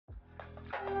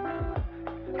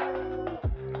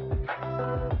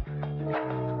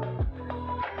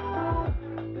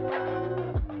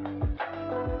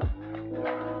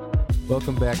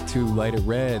Welcome back to Light It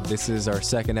Red. This is our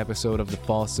second episode of the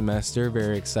fall semester.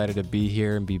 Very excited to be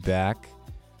here and be back.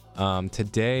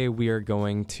 Today we are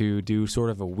going to do sort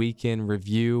of a weekend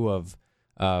review of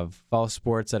fall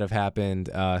sports that have happened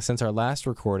since our last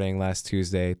recording last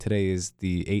Tuesday. Today is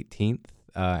the 18th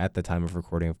at the time of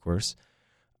recording, of course.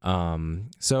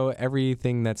 So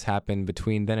everything that's happened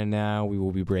between then and now, we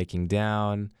will be breaking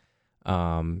down,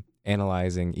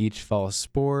 analyzing each fall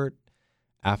sport.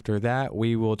 After that,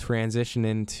 we will transition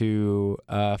into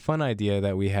a fun idea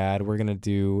that we had. We're going to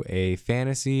do a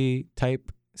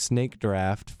fantasy-type snake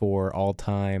draft for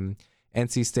all-time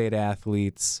NC State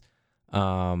athletes.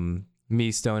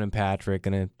 Me, Stone, and Patrick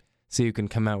going to see who can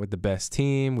come out with the best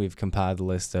team. We've compiled a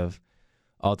list of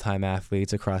all-time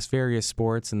athletes across various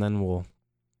sports, and then we'll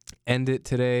end it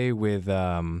today with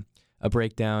a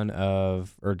breakdown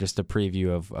of, or just a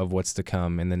preview of what's to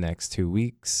come in the next 2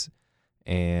 weeks.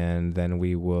 And then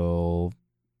we will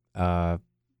sign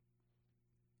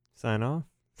off.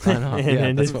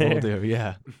 Yeah, that's what we'll do.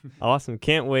 Yeah. Awesome.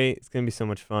 Can't wait. It's going to be so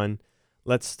much fun.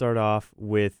 Let's start off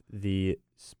with the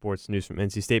sports news from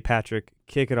NC State. Patrick,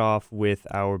 kick it off with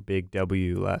our big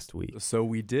W last week. So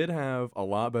we did have a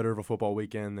lot better of a football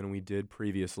weekend than we did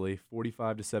previously.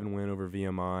 45-7 win over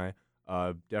VMI.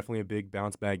 Definitely a big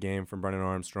bounce back game from Brennan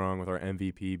Armstrong, with our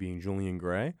MVP being Julian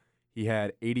Gray. He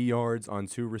had 80 yards on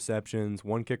 2 receptions,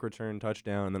 1 kick return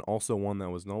touchdown, and then also 1 that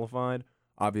was nullified.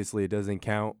 Obviously, it doesn't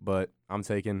count, but I'm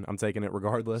taking it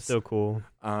regardless. So cool.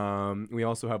 We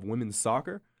also have women's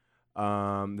soccer.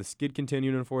 The skid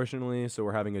continued, unfortunately, so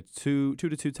we're having a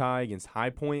 2-2 tie against High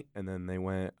Point, and then they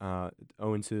went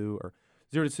 0-2 or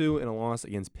 0-2 in a loss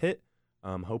against Pitt.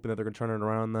 Hoping that they're going to turn it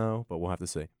around, though, but we'll have to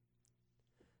see.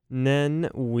 And then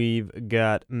we've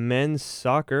got men's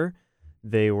soccer.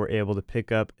 They were able to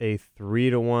pick up a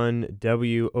 3-1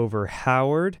 W over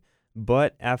Howard,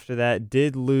 but after that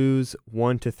did lose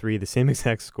 1-3, the same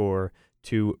exact score,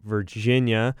 to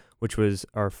Virginia, which was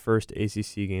our first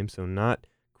ACC game, so not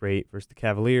great versus the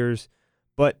Cavaliers.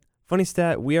 But funny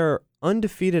stat, we are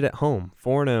undefeated at home,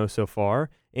 4-0 so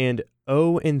far, and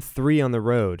 0-3 on the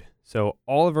road. So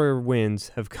all of our wins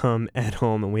have come at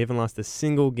home, and we haven't lost a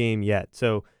single game yet.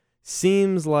 So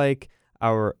seems like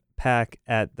our pack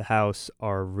at the house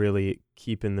are really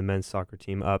keeping the men's soccer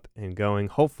team up and going.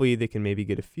 Hopefully they can maybe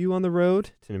get a few on the road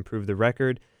to improve the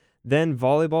record. Then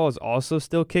volleyball is also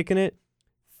still kicking it.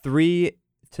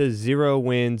 3-0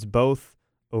 wins, both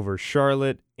over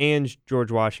Charlotte and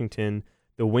George Washington.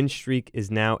 The win streak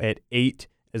is now at 8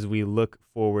 as we look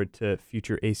forward to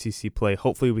future ACC play.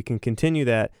 Hopefully we can continue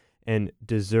that and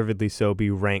deservedly so be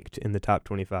ranked in the top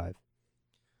 25.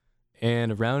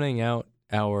 And rounding out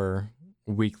our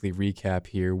weekly recap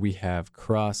here, we have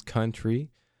cross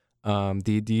country. The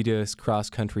Adidas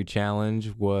Cross Country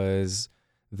Challenge was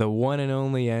the one and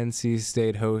only NC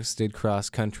State hosted cross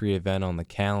country event on the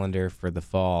calendar for the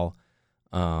fall.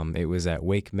 It was at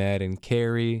Wake Med in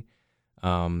Cary.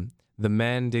 The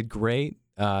men did great.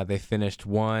 They finished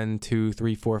 1, 2,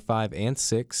 3, 4, 5, and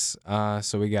 6.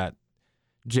 So we got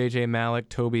J.J. Malik,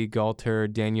 Toby Galter,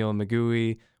 Daniel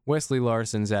Magui, Wesley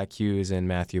Larson, Zach Hughes, and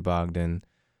Matthew Bogdan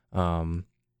on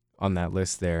that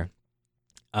list there.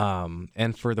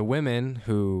 And for the women,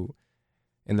 who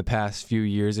in the past few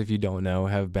years, if you don't know,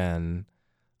 have been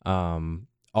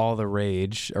all the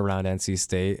rage around NC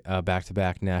State,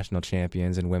 back-to-back national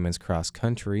champions in women's cross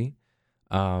country,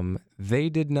 they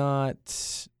did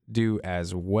not do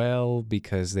as well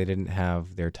because they didn't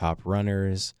have their top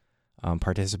runners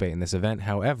participate in this event.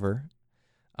 However,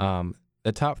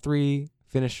 the top 3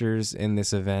 finishers in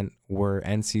this event were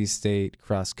NC State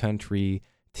cross country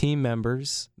team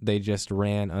members. They just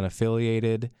ran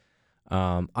unaffiliated.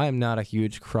 I am not a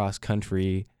huge cross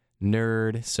country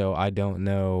nerd, so I don't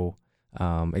know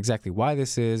exactly why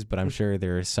this is, but I'm sure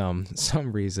there is some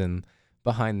reason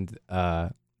behind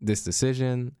this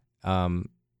decision.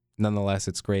 Nonetheless,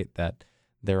 it's great that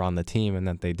they're on the team and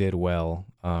that they did well,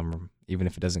 even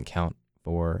if it doesn't count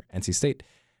for NC State.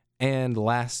 And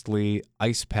lastly,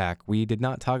 Ice Pack. We did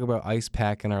not talk about Ice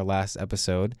Pack in our last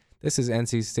episode. This is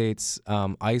NC State's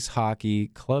ice hockey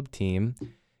club team.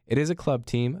 It is a club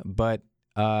team, but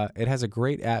it has a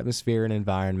great atmosphere and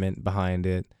environment behind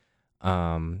it.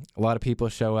 A lot of people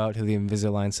show out to the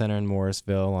Invisalign Center in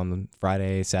Morrisville on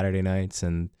Friday, Saturday nights,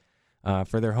 and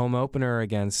for their home opener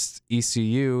against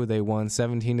ECU, they won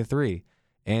 17-3.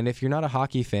 And if you're not a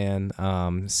hockey fan,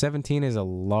 17 is a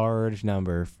large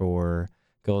number for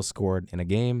goals scored in a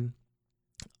game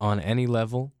on any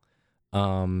level.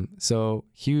 So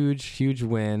huge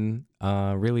win.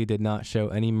 Really did not show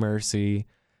any mercy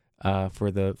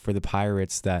for the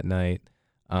Pirates that night.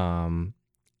 And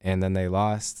then they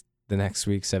lost the next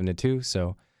week 7-2.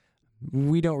 So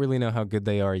we don't really know how good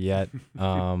they are yet.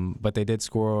 But they did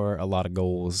score a lot of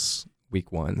goals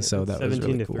week 1, so that was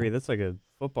really cool. 17-3. That's like a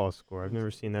football score. I've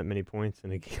never seen that many points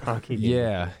in a hockey game.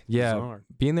 Yeah, before. yeah. Bizarre.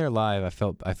 Being there live,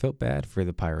 I felt bad for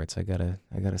the Pirates. I gotta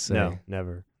say, No,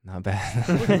 never. not bad.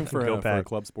 Even for Go a Pack.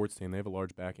 club sports team, they have a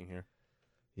large backing here.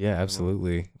 Yeah,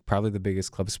 absolutely. Probably the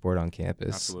biggest club sport on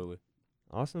campus. Absolutely.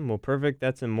 Awesome. Well, perfect.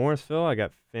 That's in Morrisville. I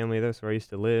got family there, so I used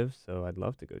to live. So I'd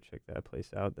love to go check that place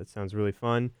out. That sounds really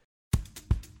fun.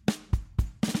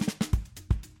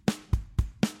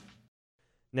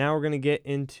 Now we're going to get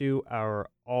into our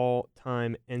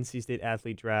all-time NC State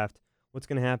athlete draft. What's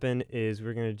going to happen is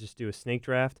we're going to just do a snake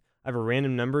draft. I have a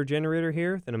random number generator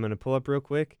here that I'm going to pull up real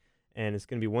quick, and it's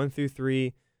going to be 1 through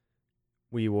 3.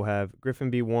 We will have Griffin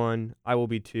be 1, I will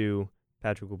be 2,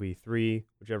 Patrick will be 3.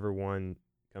 Whichever one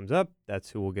comes up, that's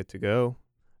who will get to go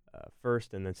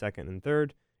first, and then second and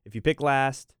third. If you pick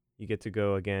last, you get to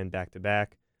go again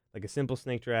back-to-back, like a simple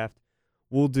snake draft.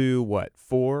 We'll do,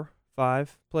 4,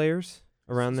 5 players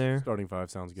around there? Starting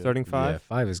 5 sounds good. Starting 5? Yeah,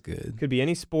 5 is good. Could be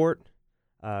any sport.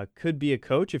 Could be a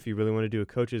coach if you really want to do a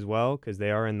coach as well, because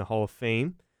they are in the Hall of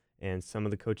Fame, and some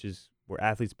of the coaches were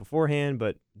athletes beforehand,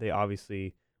 but they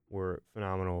obviously were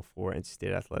phenomenal for NC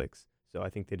State athletics. So I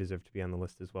think they deserve to be on the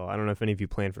list as well. I don't know if any of you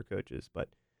plan for coaches, but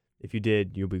if you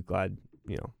did, you'll be glad,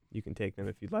 you can take them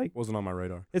if you'd like. Wasn't on my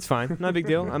radar. It's fine. Not a big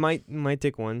deal. I might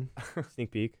take one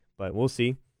sneak peek, but we'll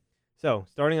see. So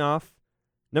starting off,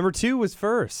 number 2 was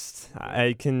first.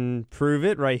 I can prove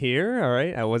it right here. All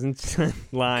right. I wasn't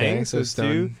lying. Okay, so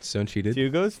Stone cheated. 2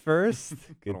 goes first.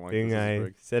 Good like thing this. This is I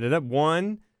rigged. set it up.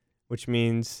 1, which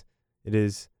means it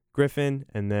is Griffin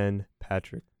and then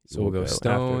Patrick. So we'll go after,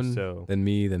 Stone, so then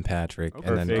me, then Patrick, Okay.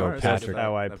 and then Perfect. go All right, That's Patrick.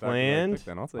 how I that back-to-back planned. pick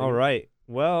then, I'll take All it. right.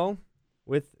 Well,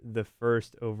 with the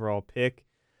first overall pick,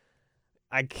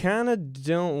 I kind of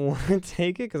don't want to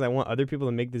take it because I want other people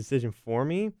to make the decision for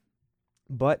me.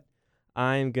 But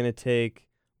I'm going to take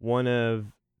one of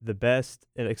the best,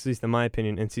 at least in my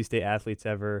opinion, NC State athletes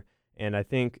ever. And I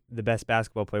think the best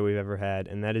basketball player we've ever had.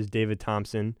 And that is David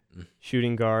Thompson,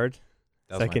 shooting guard.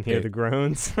 That was So I my can hear pick. the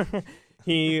groans.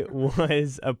 He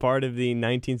was a part of the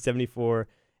 1974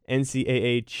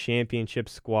 NCAA championship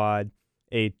squad,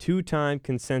 a 2-time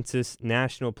consensus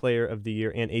National Player of the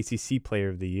Year and ACC Player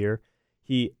of the Year.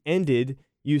 He ended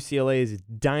UCLA's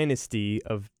dynasty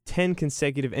of 10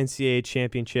 consecutive NCAA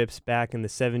championships back in the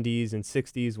 70s and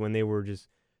 60s when they were just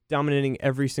dominating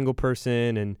every single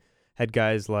person and had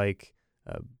guys like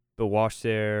Bill Walsh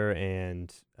there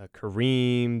and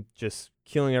Kareem just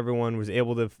killing everyone, was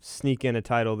able to sneak in a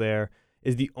title there.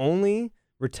 Is the only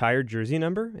retired jersey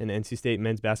number in NC State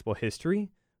men's basketball history.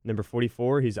 Number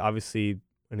 44, he's obviously,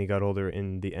 when he got older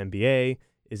in the NBA,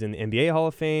 is in the NBA Hall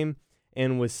of Fame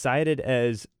and was cited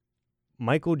as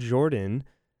Michael Jordan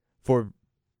for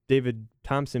David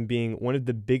Thompson being one of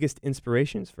the biggest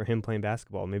inspirations for him playing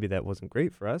basketball. Maybe that wasn't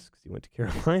great for us because he went to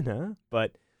Carolina,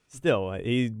 but still,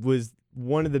 he was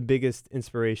one of the biggest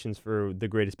inspirations for the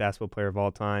greatest basketball player of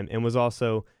all time and was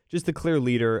also just the clear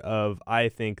leader of, I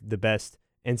think, the best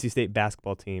NC State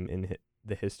basketball team in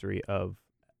the history of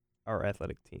our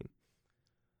athletic team.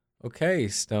 Okay,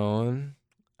 Stone.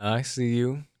 I see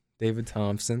you, David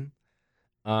Thompson.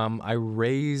 I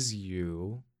raise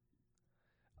you.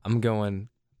 I'm going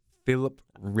Philip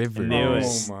Rivers. knew it.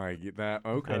 Oh my, that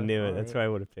okay. I knew it. all That's right. what I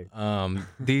would have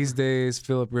picked. These days,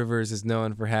 Philip Rivers is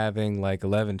known for having like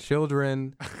 11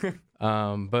 children.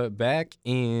 But back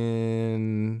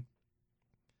in,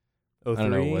 I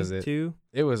don't know, was it? 2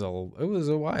 it was a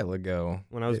while ago.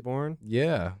 when I was born?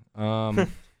 Yeah.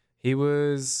 He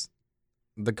was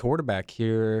the quarterback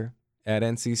here at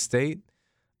NC State.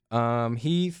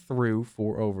 He threw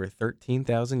for over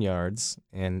 13,000 yards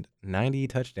and 90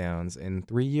 touchdowns in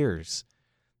 3 years.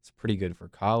 It's pretty good for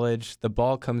college. The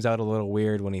ball comes out a little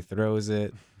weird when he throws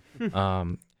it.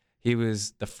 He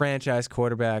was the franchise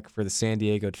quarterback for the San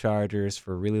Diego Chargers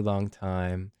for a really long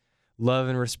time. Love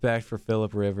and respect for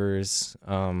Philip Rivers.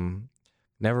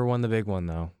 Never won the big one,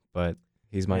 though, but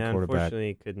he's my quarterback.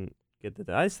 Unfortunately, couldn't get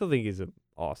the. I still think he's an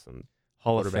awesome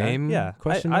Hall of quarterback. Fame? Yeah,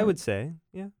 Question I mark? would say.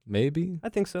 Yeah, Maybe. I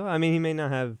think so. I mean, he may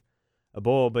not have a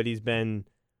bowl, but he's been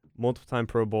multiple-time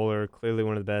Pro Bowler, clearly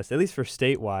one of the best, at least for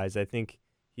state-wise. I think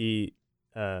he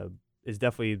is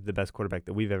definitely the best quarterback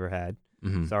that we've ever had.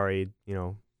 Mhm. Sorry,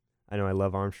 I know I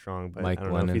love Armstrong, but Mike I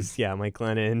don't know if Glennon. he's Mike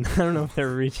Glennon. I don't know if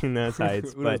they're reaching those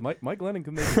heights, Who knows? but Mike Glennon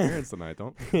could make an appearance tonight.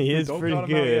 Don't he is don't pretty count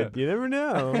him out good. yet. You never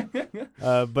know.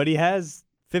 But he has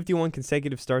 51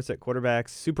 consecutive starts at quarterbacks,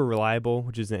 super reliable,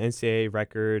 which is an NCAA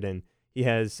record, and he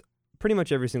has pretty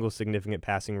much every single significant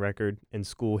passing record in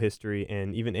school history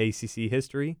and even ACC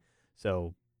history.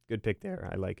 So good pick there.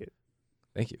 I like it.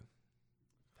 Thank you,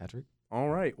 Patrick. All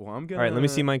right. Well, I'm gonna. All right, let me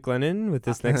see Mike Glennon with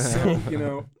this next.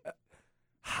 So,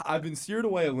 I've been steered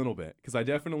away a little bit because I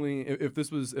definitely,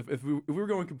 if we were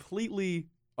going completely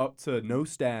up to no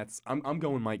stats, I'm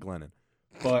going Mike Glennon,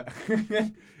 but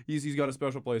he's got a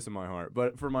special place in my heart.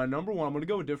 But for my number one, I'm gonna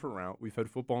go a different route. We've had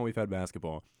football and we've had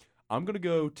basketball. I'm gonna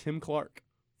go Tim Clark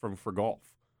for golf.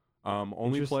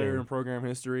 Only player in program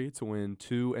history to win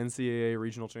 2 NCAA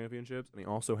regional championships, and he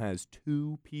also has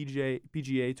 2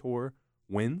 PGA Tour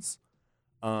wins.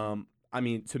 I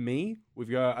mean, to me, we've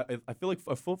got. I feel like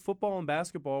football and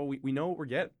basketball, we know what we're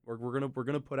getting. We're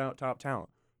gonna put out top talent.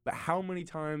 But how many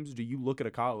times do you look at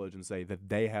a college and say that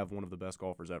they have one of the best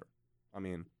golfers ever? I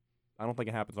mean, I don't think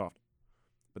it happens often.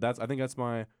 But I think that's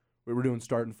my. We're doing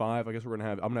starting 5. I guess I'm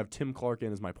gonna have Tim Clark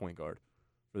in as my point guard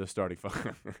for the starting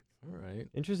 5. All right.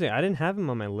 Interesting. I didn't have him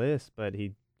on my list, but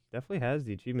he definitely has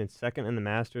the achievements. Second in the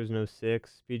Masters in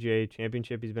 06, PGA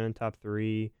Championship. He's been in top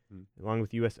 3, along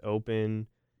with U.S. Open.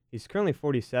 He's currently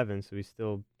 47, so he's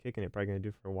still kicking it. Probably going to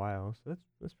do for a while. So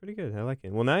that's pretty good. I like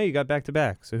it. Well, now you got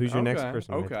back-to-back. So who's your next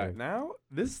person? Okay. Now,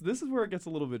 this is where it gets a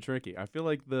little bit tricky. I feel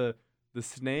like the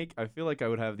snake, I feel like I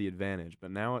would have the advantage. But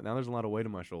now there's a lot of weight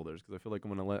on my shoulders because I feel like I'm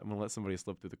gonna let somebody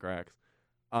slip through the cracks.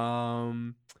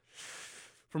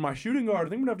 For my shooting guard, I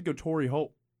think I'm going to have to go Torrey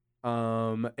Holt.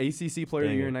 ACC Player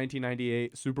of the Year in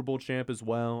 1998, Super Bowl champ as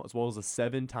well as a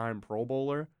 7-time Pro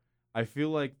Bowler. I feel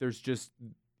like there's just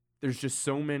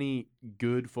so many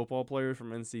good football players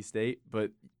from NC State,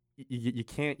 but you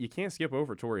can't skip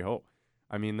over Torrey Holt.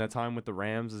 I mean, that time with the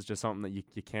Rams is just something that you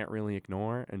can't really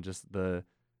ignore, and just the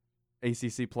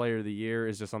ACC Player of the Year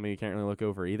is just something you can't really look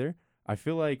over either. I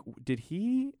feel like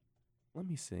let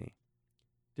me see.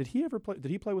 Did he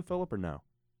play with Phillip or no?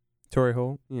 Torrey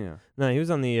Holt? Yeah. No, he was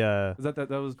on the that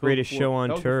was Greatest before, Show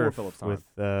on Turf with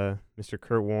Mr.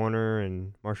 Kurt Warner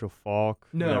and Marshall Falk.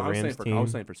 No, I was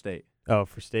saying for State. Oh,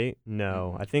 for State?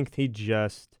 No, I think he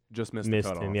just missed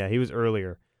him. Yeah, he was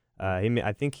earlier.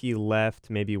 I think he left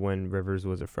maybe when Rivers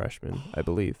was a freshman, I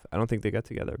believe. I don't think they got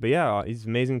together. But yeah, he's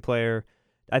an amazing player.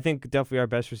 I think definitely our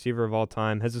best receiver of all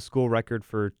time. Has a school record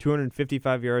for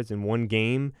 255 yards in one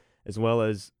game, as well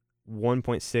as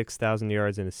 1.6 thousand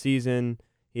yards in a season.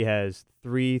 He has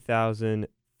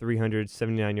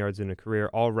 3,379 yards in a career,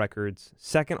 all records.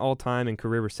 Second all-time in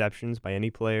career receptions by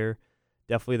any player.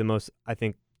 Definitely the most, I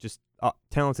think, just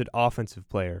talented offensive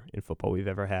player in football we've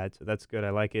ever had. So that's good. I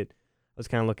like it. I was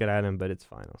kind of looking at him, but it's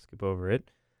fine. I'll skip over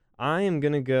it. I am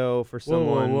going to go for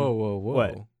someone. Whoa.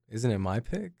 What? Isn't it my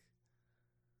pick?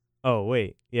 Oh,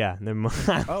 wait. Yeah. Never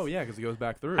mind. Oh, yeah, because it goes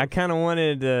back through. I kind of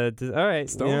wanted to. All right.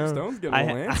 Stone's getting a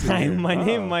little antsy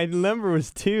here. My number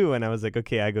was 2, and I was like,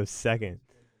 okay, I go second.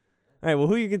 All right. Well,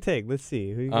 who you can take? Let's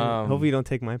see. Hopefully you don't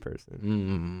take my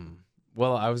person.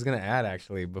 Well, I was going to add,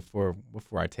 actually, before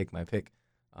I take my pick,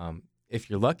 if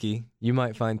you're lucky, you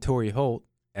might find Torrey Holt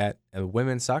at a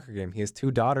women's soccer game. He has 2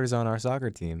 daughters on our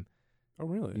soccer team. Oh,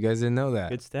 really? You guys didn't know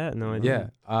that? Good stat. No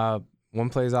idea. Yeah. One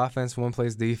plays offense, one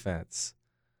plays defense.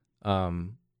 I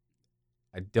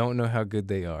don't know how good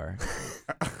they are.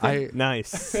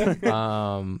 Nice.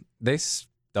 They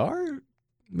start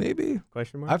maybe?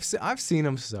 Question mark? I've seen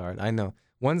them start. I know.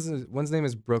 One's name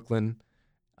is Brooklyn,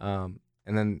 and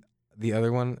then the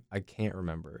other one I can't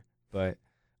remember. But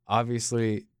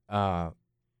obviously, they're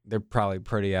probably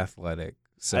pretty athletic.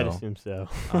 So I'd assume so.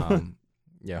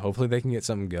 Yeah, hopefully they can get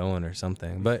something going or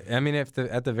something. But I mean, at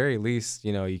the very least,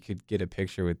 you could get a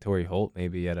picture with Torrey Holt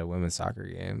maybe at a women's soccer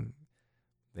game.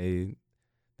 They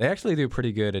actually do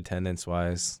pretty good attendance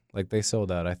wise. Like they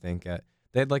sold out, I think.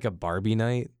 They had like a Barbie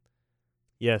night.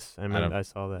 Yes, I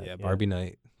saw that. Yeah, Barbie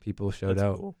night. People showed That's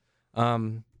out. Cool.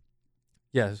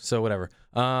 Yeah. So whatever.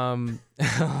 I'm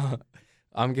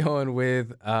going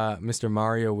with Mr.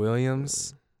 Mario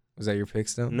Williams. Was that your pick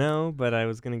still? No, but I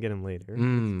was gonna get him later.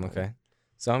 Okay.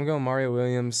 So I'm going Mario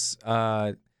Williams, ACC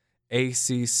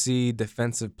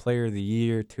Defensive Player of the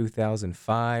Year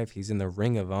 2005. He's in the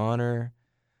Ring of Honor.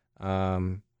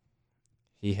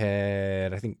 He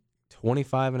had, I think,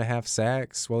 25 and a half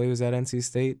sacks while he was at NC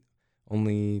State.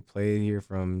 Only played here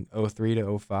from 03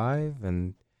 to 05.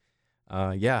 And,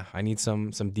 yeah, I need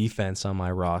some defense on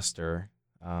my roster.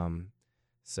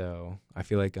 So I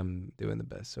feel like I'm doing the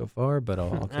best so far, but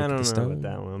I'll kick I don't the know stone. about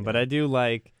that one, Yeah. but I do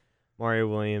like Mario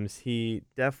Williams. He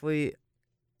definitely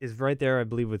is right there, I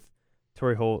believe, with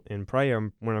Torrey Holt and probably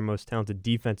one of our most talented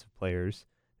defensive players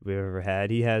we've ever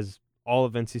had. He has all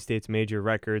of NC State's major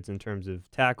records in terms of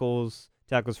tackles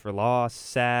for loss,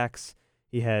 sacks.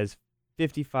 He has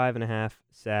 55 and a half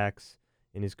sacks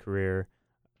in his career.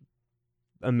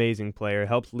 amazing player.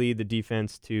 Helped lead the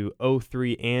defense to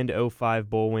 0-3 and 0-5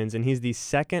 bowl wins, and he's the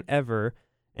second ever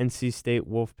NC State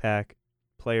Wolfpack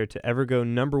player to ever go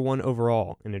number 1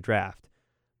 overall in a draft.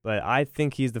 But I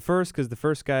think he's the first because the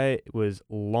first guy was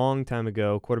a long time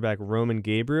ago, quarterback Roman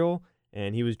Gabriel,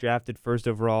 and he was drafted first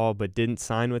overall but didn't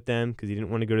sign with them because he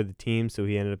didn't want to go to the team, so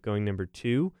he ended up going number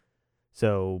 2.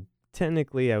 So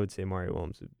technically, I would say Mario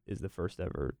Williams is the first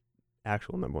ever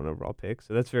actual number 1 overall pick,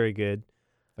 so that's very good.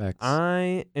 Facts.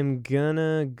 I am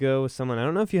gonna go with someone. I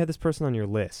don't know if you had this person on your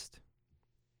list,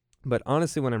 but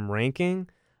honestly, when I'm ranking,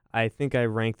 I think I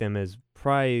rank them as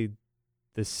probably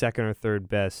the second or third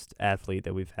best athlete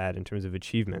that we've had in terms of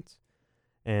achievements,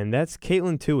 and that's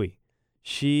Caitlin Toohey.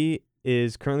 She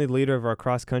is currently the leader of our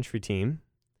cross-country team.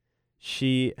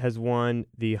 She has won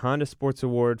the Honda Sports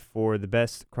Award for the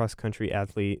best cross-country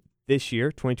athlete this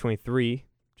year, 2023,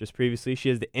 just previously. She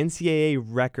has the NCAA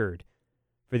record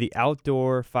for the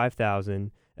outdoor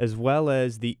 5,000 as well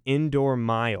as the indoor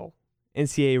mile.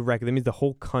 NCAA record, that means the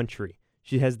whole country.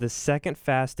 She has the second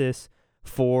fastest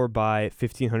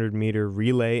 4x1,500 meter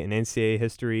relay in NCAA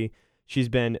history. She's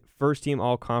been first team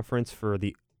all-conference for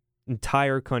the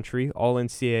entire country, all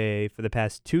NCAA, for the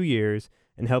past 2 years,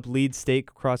 and helped lead state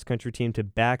cross-country team to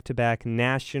back-to-back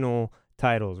national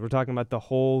titles. We're talking about the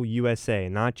whole USA,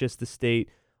 not just the state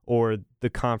or the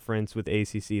conference with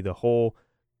ACC, the whole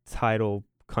title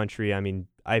country. I mean,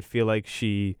 I feel like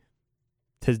she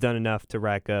has done enough to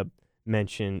rack up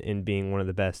mention in being one of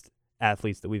the best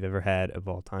athletes that we've ever had of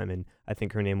all time, and I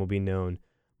think her name will be known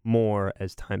more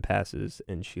as time passes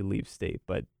and she leaves state.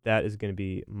 But that is going to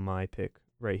be my pick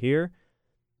right here.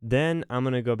 Then I'm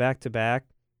going to go back to back,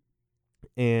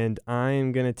 and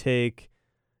I'm going to take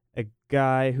a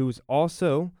guy who's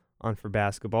also on for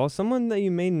basketball, someone that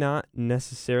you may not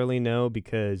necessarily know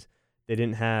because they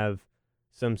didn't have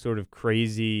some sort of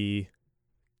crazy,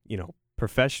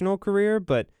 professional career.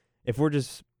 But if we're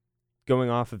just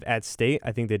going off of at state,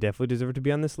 I think they definitely deserve to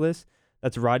be on this list.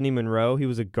 That's Rodney Monroe. He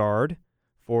was a guard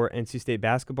for NC State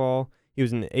basketball. He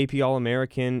was an AP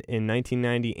All-American in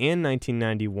 1990 and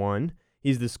 1991.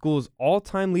 He's the school's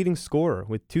all-time leading scorer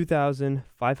with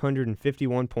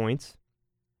 2,551 points.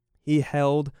 He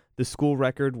held the school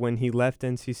record when he left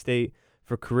NC State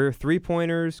for career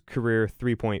three-pointers, career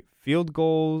three-point field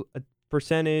goal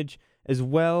percentage, as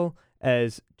well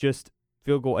as just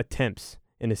field goal attempts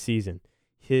in a season.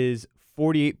 His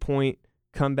 48-point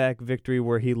comeback victory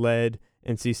where he led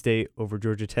NC State over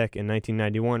Georgia Tech in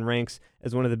 1991 ranks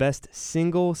as one of the best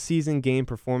single-season game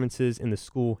performances in the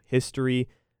school history.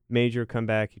 Major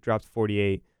comeback. He dropped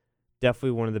 48.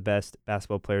 Definitely one of the best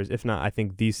basketball players, if not, I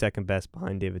think, the second best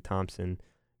behind David Thompson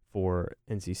for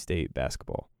NC State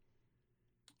basketball.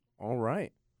 All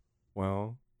right.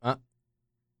 Well,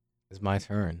 It's my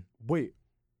turn. wait.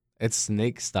 It's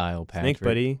snake style, Patrick. Snake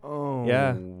buddy. Oh.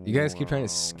 Yeah. You guys keep trying to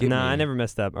skip Nah, me. I never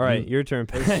messed up. All right, your turn,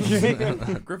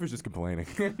 Patrick. Griffin's just complaining.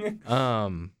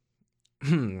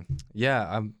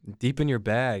 Yeah, I'm deep in your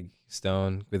bag,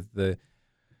 Stone, with the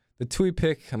Tui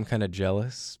pick. I'm kind of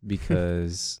jealous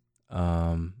because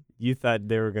You thought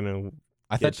they were gonna.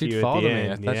 I thought she'd fall to me.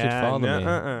 I thought she'd fall to me.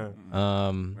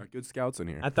 Got good scouts in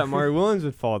here. I thought Mario Williams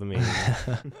would fall to me.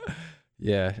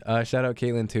 Yeah. Shout out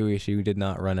Caitlin Tui. She did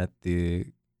not run at the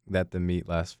meet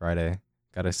last Friday.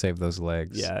 Got to save those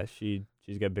legs. Yeah, she's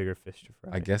got bigger fish to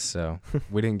fry. I guess so.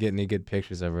 We didn't get any good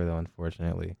pictures of her though,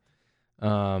 unfortunately.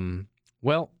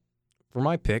 Well, for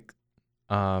my pick,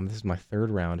 this is my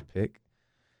third round pick.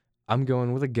 I'm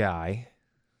going with a guy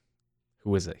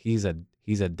who is he's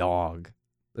a dog.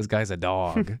 This guy's a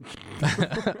dog.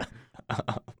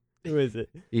 Who is it?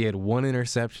 He had 1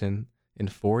 interception in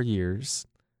 4 years.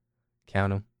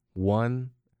 Count them.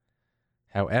 1.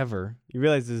 However, You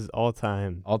realize this is all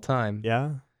time. all time,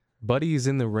 Yeah. Buddy's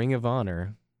in the Ring of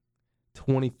Honor.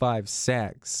 25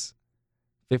 sacks,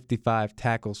 55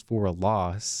 tackles for a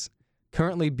loss.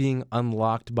 Currently being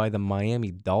unlocked by the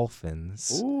Miami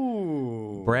Dolphins.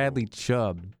 Ooh. Bradley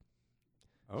Chubb.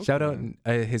 Okay. Shout out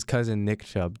his cousin Nick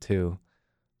Chubb too.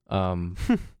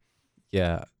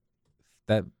 Yeah,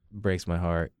 that breaks my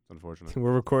heart. It's unfortunate.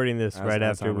 We're recording this As- right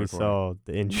as after I'm we recording. saw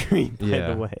the injury,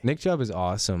 by the way. Nick Chubb is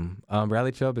awesome.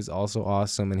 Bradley Chubb is also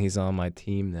awesome, and he's on my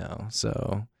team now.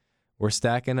 So we're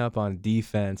stacking up on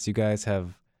defense. You guys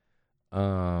have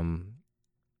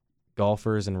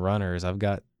golfers and runners. I've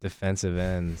got defensive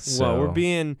ends. So. Well,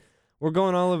 we're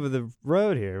going all over the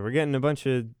road here. We're getting a bunch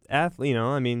of athletes.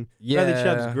 Bradley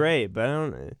Chubb's great, but I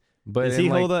don't. But Does he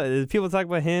hold up? Do people talk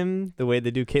about him the way they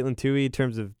do Caitlin Toohey in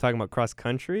terms of talking about cross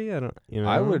country? I don't.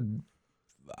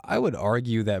 I would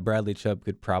argue that Bradley Chubb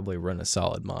could probably run a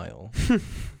solid mile.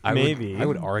 Maybe, I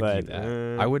would argue but,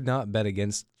 that. I would not bet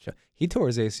against Chubb. He tore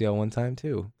his ACL one time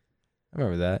too. I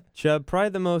remember that. Chubb, probably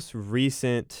the most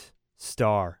recent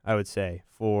star, I would say,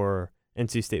 for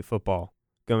NC State football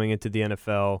going into the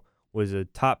NFL, was a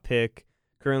top pick.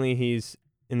 Currently, he's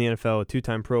in the NFL, a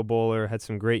 2-time Pro Bowler, had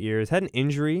some great years, had an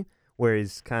injury where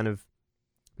he's kind of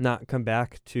not come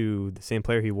back to the same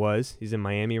player he was. He's in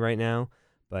Miami right now,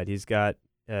 but he's got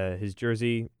his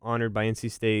jersey honored by NC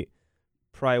State.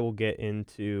 Probably will get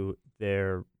into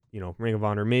their, Ring of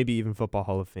Honor, maybe even Football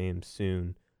Hall of Fame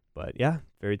soon. But yeah,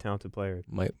 very talented player.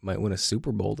 Might win a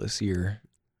Super Bowl this year.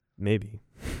 Maybe.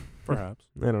 Perhaps.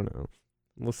 I don't know.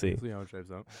 We'll see. See how it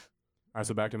shapes up. All right,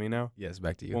 so back to me now. Yes,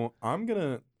 back to you. Well, I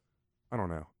don't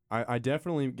know. I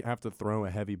definitely have to throw a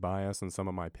heavy bias in some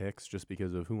of my picks just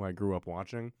because of who I grew up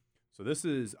watching. So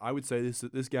I would say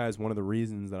this guy is one of the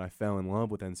reasons that I fell in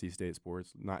love with NC State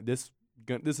sports.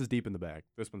 This is deep in the bag.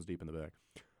 This one's deep in the bag.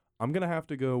 I'm gonna have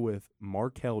to go with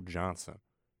Markel Johnson.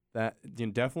 That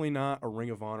definitely not a Ring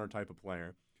of Honor type of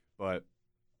player, but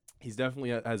he's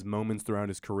definitely has moments throughout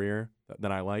his career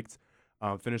that I liked.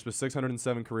 Finished with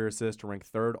 607 career assists to rank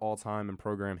 3rd all-time in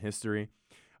program history.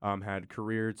 Had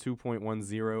career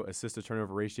 2.10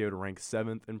 assist-to-turnover ratio to rank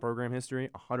 7th in program history.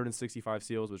 165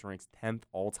 steals, which ranks 10th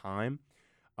all-time.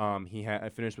 He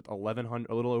finished with a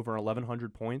little over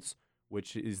 1,100 points,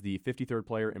 which is the 53rd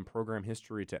player in program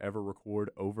history to ever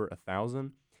record over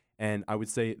 1,000. And I would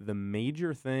say the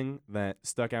major thing that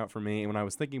stuck out for me, and when I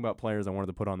was thinking about players I wanted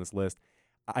to put on this list,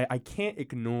 I can't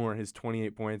ignore his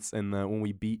 28 points when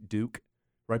we beat Duke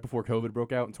right before COVID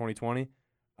broke out in 2020.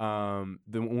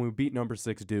 When we beat number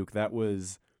 6 Duke, that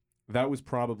was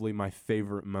probably my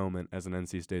favorite moment as an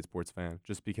NC State sports fan,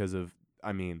 just because of,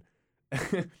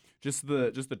 just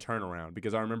the turnaround.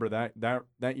 Because I remember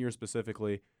that year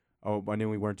specifically. Oh, I knew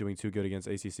we weren't doing too good against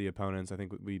ACC opponents. I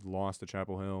think we lost to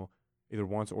Chapel Hill either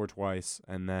once or twice,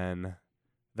 and then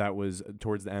that was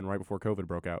towards the end, right before COVID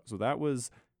broke out. So that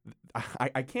was,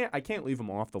 I can't leave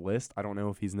him off the list. I don't know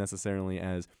if he's necessarily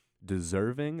as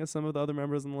deserving as some of the other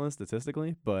members on the list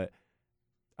statistically, but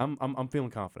I'm feeling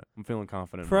confident. I'm feeling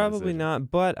confident. Probably not,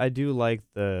 but I do like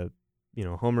the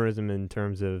homerism in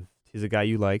terms of he's a guy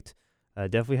you liked.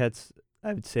 Definitely had,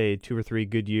 I would say, 2 or 3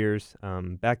 good years.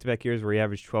 Back-to-back years where he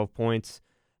averaged 12 points.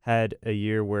 Had a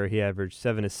year where he averaged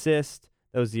 7 assists.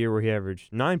 That was the year where he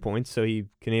averaged 9 points, so he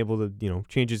can able to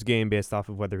change his game based off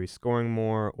of whether he's scoring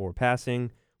more or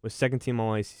passing. Was 2nd team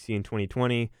All-ACC in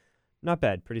 2020. Not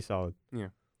bad, pretty solid. Yeah,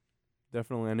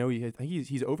 definitely. I know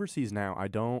he's overseas now. I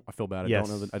feel bad.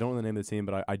 Yes. I don't know the name of the team,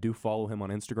 but I do follow him on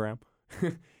Instagram.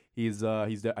 I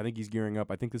think he's gearing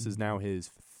up. I think this is now his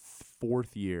 3rd or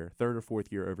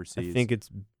 4th year overseas. I think it's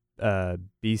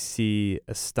BC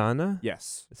Astana.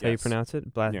 Yes, That's how you pronounce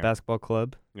it. Basketball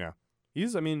club. Yeah,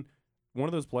 he's one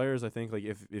of those players. I think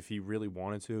if he really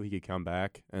wanted to, he could come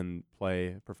back and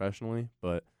play professionally,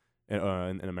 but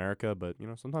in America. But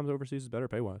sometimes overseas is better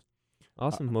pay wise.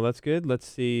 Awesome. Well, that's good. Let's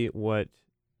see what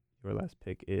your last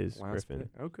pick is, Griffin. Pick.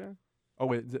 Okay. Oh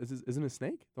wait, isn't it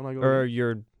Snake? Don't I go? Or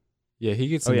your Yeah, he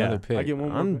gets another pick. I get one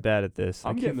more I'm pick. bad at this.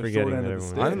 I'm I keep getting the forgetting short that end of the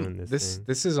everyone's stick. doing this thing.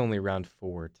 This is only round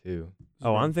 4 too.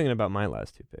 Oh, I'm thinking about my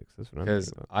last 2 picks. That's what I'm Because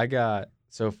thinking about. I got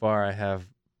so far I have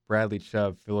Bradley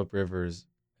Chubb, Phillip Rivers,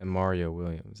 and Mario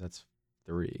Williams. That's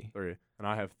 3. 3, and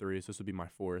I have 3, so this would be my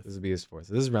 4th. This would be his 4th.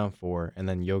 So this is round 4, and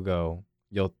then you'll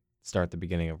start the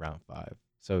beginning of round 5.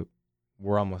 So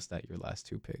we're almost at your last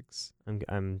 2 picks.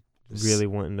 I'm really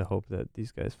wanting to hope that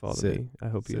these guys fall to me. I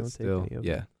hope you don't take any of them.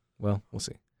 Yeah. Well, we'll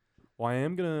see. Well, I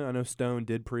know Stone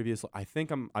did previously. I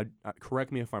think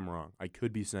correct me if I'm wrong. I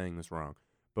could be saying this wrong,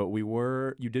 but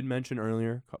you did mention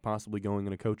earlier possibly going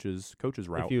in a coach's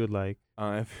route. If you would like.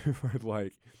 If you would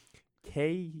like.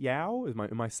 Kay Yao?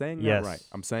 Am I saying Yes. that right?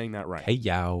 I'm saying that right. Hey,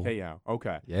 Yao. Kay Yao.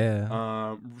 Okay.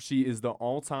 Yeah. She is the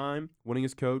all-time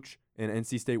winningest coach in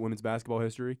NC State women's basketball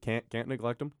history. Can't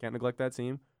neglect them. Can't neglect that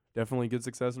team. Definitely good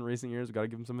success in recent years. Got to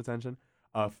give them some attention.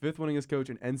 5th winningest coach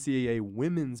in NCAA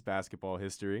women's basketball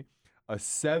history. A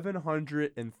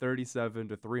 737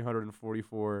 to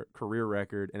 344 career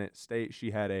record, and at State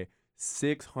she had a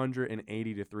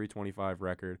 680 to 325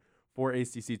 record. 4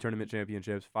 ACC tournament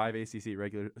championships, 5 ACC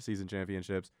regular season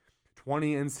championships,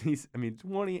 20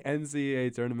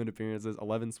 NCAA tournament appearances,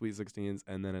 11 Sweet 16s,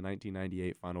 and then a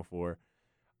 1998 Final Four.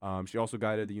 She also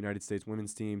guided the United States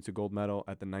women's team to gold medal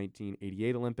at the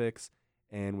 1988 Olympics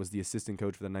and was the assistant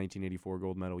coach for the 1984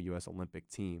 gold medal U.S. Olympic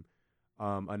team.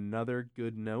 Another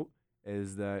good note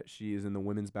is that she is in the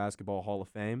Women's Basketball Hall of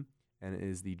Fame and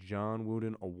is the John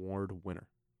Wooden Award winner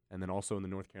and then also in the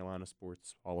North Carolina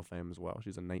Sports Hall of Fame as well.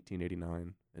 She's a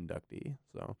 1989 inductee.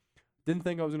 So didn't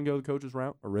think I was going to go the coach's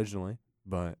route originally,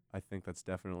 but I think that's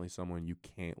definitely someone you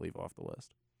can't leave off the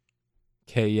list.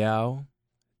 K-Yao,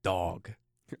 dog.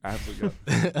 Absolutely.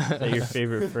 Is that your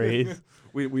favorite phrase?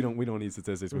 We don't need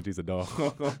statistics when she's a dog.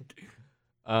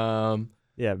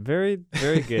 Yeah, very,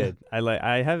 very good.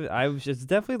 I was just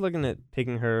definitely looking at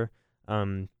picking her.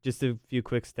 Just a few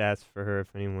quick stats for her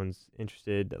if anyone's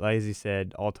interested. Like as he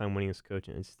said, all-time winningest coach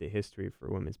in NC State history for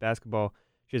women's basketball.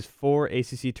 She has 4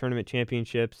 ACC tournament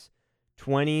championships,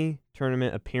 20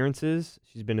 tournament appearances.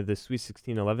 She's been to the Sweet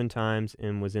 16 11 times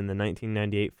and was in the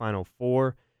 1998 Final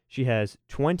Four. She has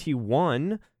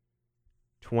 21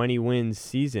 20-win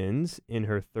seasons in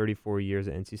her 34 years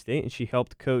at NC State, and she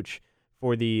helped coach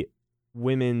for the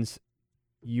women's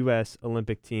U.S.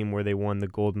 Olympic team where they won the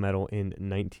gold medal in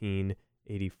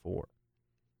 1984.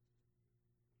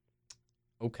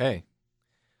 Okay.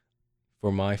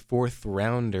 For my 4th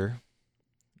rounder,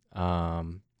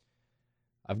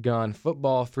 I've gone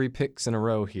football 3 picks in a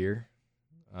row here.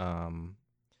 Time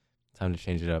to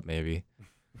change it up, maybe.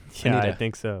 Yeah, I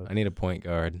think so. I need a point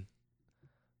guard.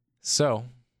 So,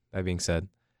 that being said,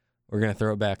 we're going to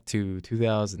throw it back to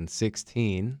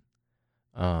 2016.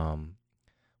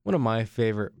 One of my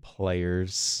favorite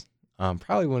players,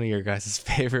 probably one of your guys'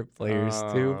 favorite players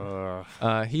too.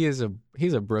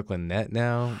 He's a Brooklyn Net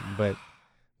now, but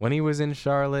when he was in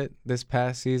Charlotte this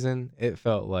past season, it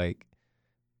felt like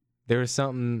there was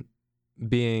something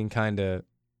being kind of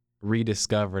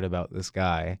rediscovered about this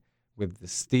guy with the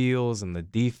steals and the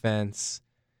defense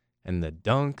and the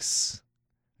dunks.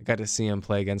 I got to see him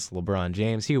play against LeBron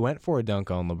James. He went for a dunk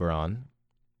on LeBron.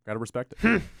 Gotta respect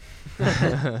it.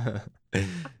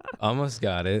 Almost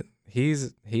got it. He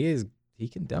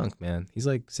can dunk, man. He's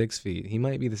like 6 feet. He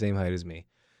might be the same height as me.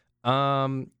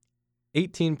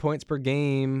 18 points per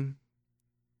game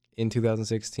in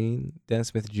 2016. Dennis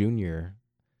Smith Jr.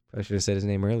 Probably should have said his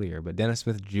name earlier, but Dennis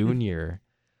Smith Jr.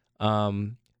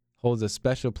 Holds a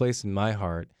special place in my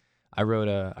heart. I wrote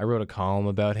a column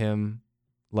about him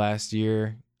last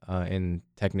year in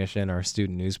Technician, our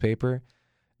student newspaper,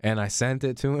 and I sent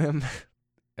it to him.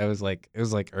 It was like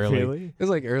early. Really? It was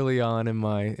like early on in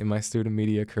my student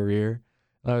media career.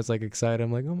 I was like excited.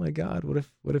 I'm like, oh my God,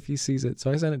 what if he sees it? So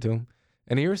I sent it to him,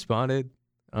 and he responded.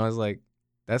 I was like,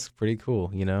 that's pretty cool.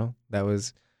 You know, that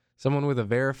was someone with a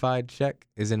verified check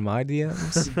is in my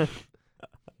DMs.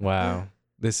 Wow,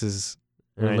 this is.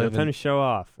 All right, no time to show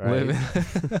off, right?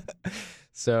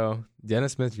 So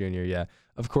Dennis Smith Jr., yeah,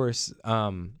 of course,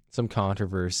 some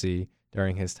controversy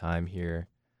during his time here.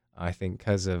 I think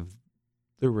because of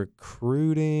the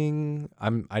recruiting. I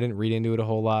didn't read into it a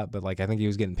whole lot, but like I think he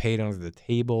was getting paid under the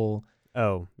table.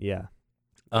 Oh yeah.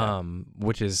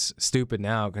 Which is stupid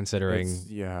now considering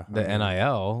the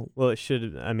NIL. Well, it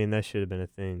should. I mean, that should have been a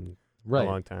thing a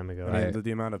long time ago. I mean,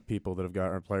 the amount of people that have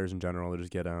got our players in general that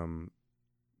just get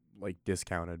like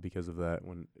discounted because of that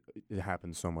when it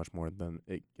happens so much more than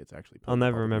it gets actually paid. I'll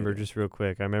never remember, just real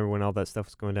quick. I remember when all that stuff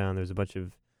was going down, there was a bunch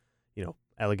of,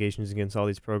 allegations against all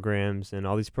these programs, and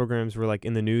all these programs were like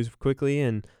in the news quickly.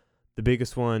 And the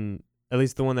biggest one, at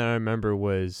least the one that I remember,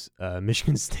 was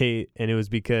Michigan State. And it was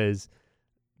because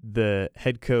the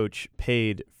head coach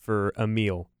paid for a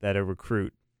meal that a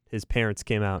recruit, his parents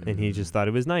came out and he just thought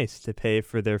it was nice to pay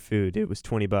for their food. It was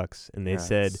 $20. And they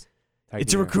said,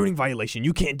 it's a recruiting violation.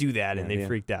 You can't do that. And they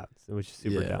freaked out, which is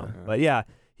super dumb. But yeah,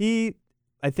 he,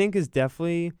 I think, is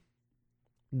definitely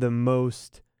the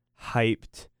most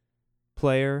hyped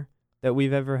player that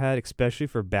we've ever had, especially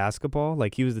for basketball.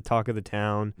 Like, he was the talk of the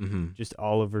town, just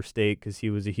all over state, because he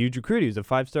was a huge recruit. He was a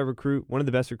 5-star recruit, one of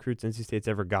the best recruits NC State's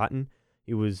ever gotten.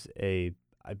 He was I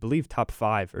believe, top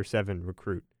 5 or 7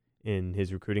 recruit in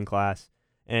his recruiting class.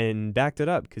 And backed it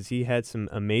up because he had some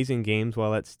amazing games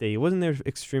while at State. He wasn't there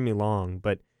extremely long,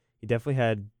 but he definitely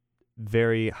had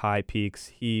very high peaks.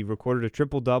 He recorded a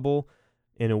triple-double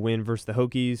in a win versus the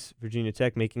Hokies, Virginia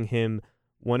Tech, making him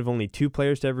one of only 2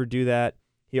 players to ever do that.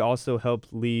 He also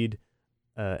helped lead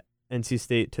NC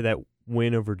State to that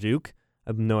win over Duke.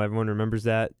 I know everyone remembers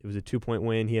that. It was a 2-point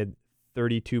win. He had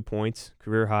 32 points,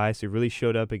 career high, so he really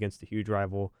showed up against a huge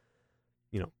rival.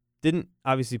 Didn't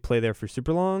obviously play there for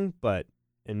super long,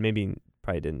 and maybe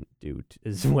probably didn't do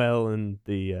as well in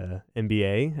the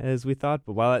NBA as we thought.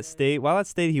 But while at State,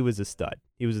 he was a stud.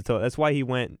 He was that's why he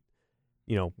went,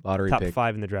 lottery top pick.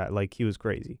 5 in the draft. Like, he was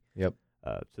crazy. Yep.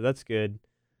 So that's good.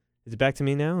 Is it back to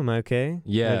me now? Am I okay?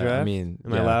 Yeah, Can draft? I mean,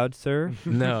 Am I loud, sir?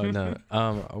 No.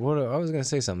 What I was gonna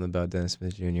say something about Dennis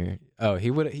Smith Jr. Oh,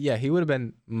 he would have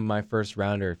been my first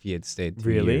rounder if he had stayed 2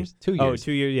 Really? years. 2 years. Oh,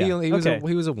 2 years. Yeah. He Okay.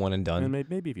 was a one and done. And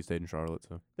maybe if he stayed in Charlotte,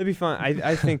 so That'd be fun.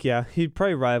 I think, yeah, he'd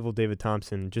probably rival David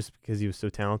Thompson just because he was so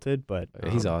talented. But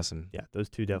He's awesome. Yeah, those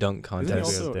two definitely. Dunk Isn't he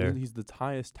contest. also- there. he's the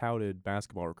highest touted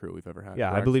basketball recruit we've ever had. Yeah,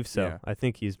 I correct? believe so. Yeah. I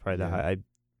think he's probably the Yeah. high. I'm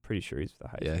pretty sure he's the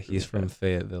highest. Yeah, recruit he's we've from had.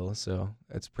 Fayetteville, so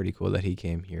it's pretty cool that he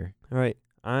came here. All right.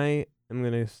 I am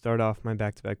going to start off my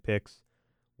back-to-back picks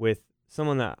with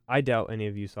someone that I doubt any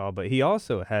of you saw, but he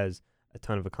also has a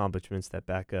ton of accomplishments that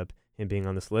back up him being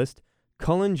on this list.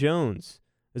 Cullen Jones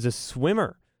is a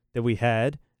swimmer that we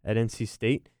had at NC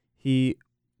State. He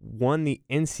won the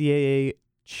NCAA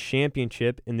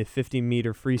championship in the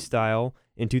 50-meter freestyle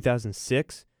in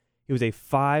 2006. He was a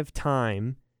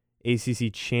 5-time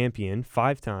ACC champion,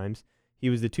 5 times. He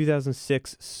was the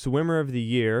 2006 Swimmer of the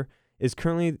Year, is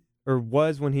currently, or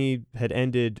was when he had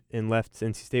ended and left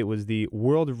NC State, was the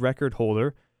world record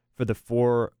holder for the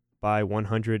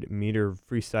 4x100 meter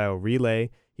freestyle relay.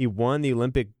 He won the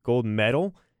Olympic gold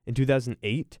medal in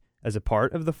 2008 as a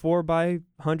part of the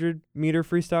 4x100 meter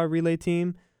freestyle relay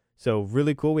team. So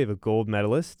really cool. We have a gold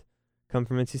medalist come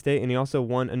from NC State. And he also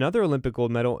won another Olympic gold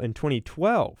medal in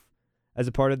 2012 as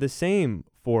a part of the same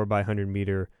 4x100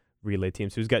 meter relay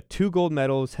team. So he's got 2 gold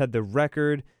medals, had the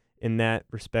record in that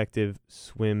respective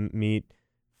swim meet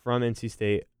from NC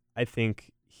State. I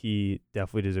think he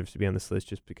definitely deserves to be on this list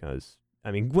just because,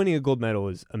 I mean, winning a gold medal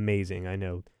is amazing. I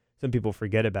know some people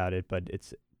forget about it, but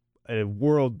it's a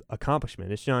world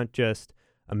accomplishment. It's not just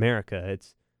America.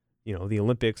 It's, the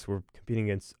Olympics. We're competing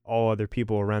against all other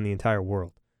people around the entire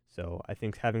world. So I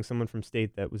think having someone from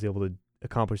State that was able to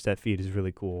accomplish that feat is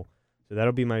really cool. So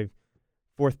that'll be my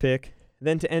 4th pick.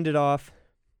 Then to end it off,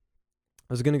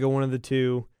 I was going to go one of the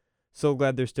two. So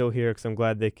glad they're still here because I'm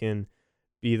glad they can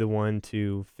be the one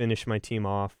to finish my team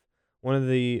off. One of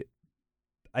the,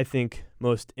 I think,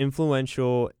 most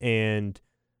influential and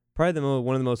probably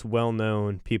one of the most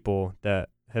well-known people that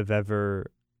have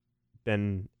ever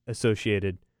been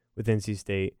associated with NC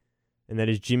State, and that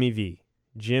is Jimmy V.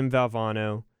 Jim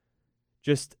Valvano.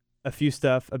 Just a few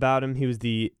stuff about him. He was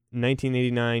the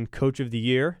 1989 Coach of the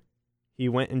Year. He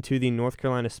went into the North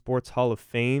Carolina Sports Hall of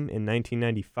Fame in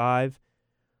 1995.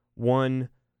 Won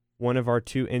one of our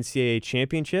 2 NCAA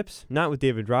championships, not with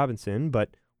David Robinson,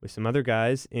 but with some other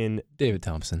guys in David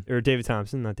Thompson,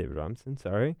 not David Robinson,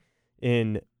 sorry,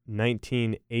 in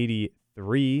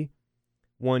 1983.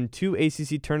 Won 2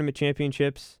 ACC tournament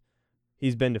championships.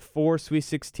 He's been to 4 Sweet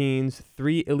 16s,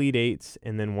 3 Elite 8s,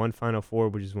 and then 1 Final Four,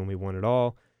 which is when we won it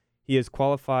all. He has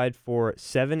qualified for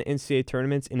 7 NCAA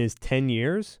tournaments in his 10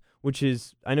 years, which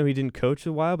is, I know he didn't coach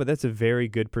a while, but that's a very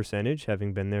good percentage,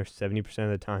 having been there 70% of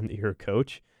the time that you're a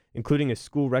coach, including a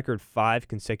school record 5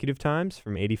 consecutive times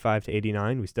from 85 to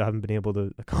 89. We still haven't been able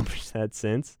to accomplish that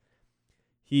since.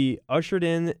 He ushered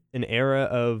in an era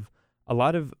of a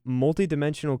lot of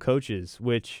multi-dimensional coaches,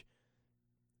 which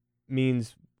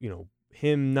means,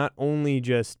 him not only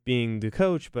just being the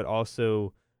coach, but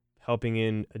also helping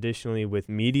in additionally with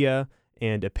media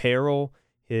and apparel,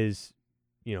 his,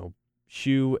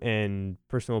 shoe and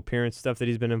personal appearance stuff that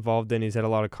he's been involved in. He's had a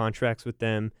lot of contracts with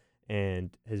them and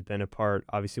has been a part,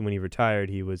 obviously when he retired,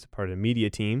 he was a part of the media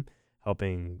team,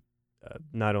 helping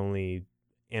not only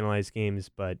analyze games,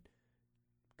 but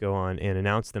go on and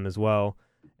announce them as well.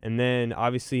 And then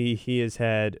obviously he has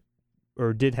had,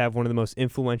 or did have, one of the most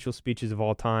influential speeches of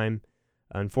all time.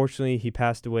 Unfortunately, he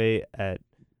passed away at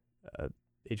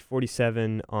age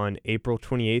 47 on April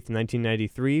 28th,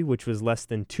 1993, which was less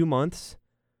than 2 months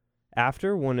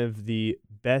after one of the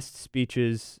best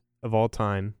speeches of all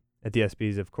time at the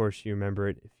ESPYs. Of course, you remember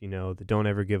it if you know the Don't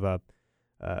Ever Give Up.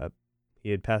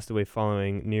 He had passed away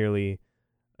following nearly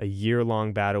a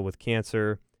year-long battle with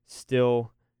cancer.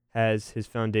 Still has his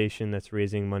foundation that's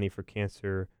raising money for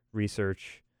cancer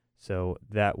research. So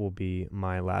that will be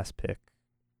my last pick.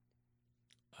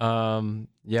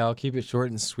 Yeah, I'll keep it short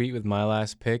and sweet with my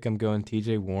last pick. I'm going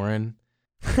TJ Warren.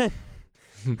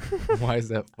 Why is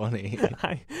that funny?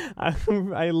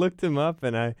 I looked him up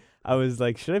and I was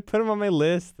like, should I put him on my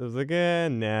list? I was like,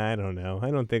 nah, I don't know. I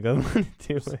don't think I want to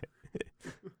do it.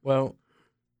 Well,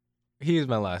 he is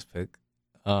my last pick.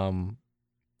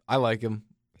 I like him.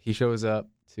 He shows up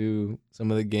to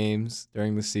some of the games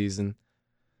during the season.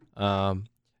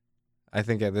 I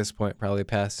think at this point probably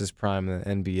past his prime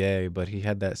in the NBA, but he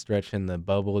had that stretch in the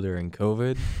bubble during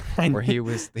COVID where he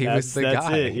was the that's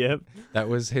guy. It, yep. That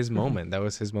was his moment. That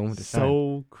was his moment to shine.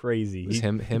 So crazy. It was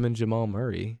him and Jamal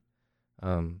Murray.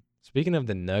 Speaking of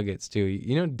the Nuggets, too,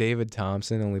 you know David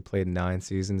Thompson only played 9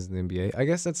 seasons in the NBA? I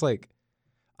guess that's like,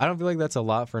 I don't feel like that's a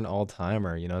lot for an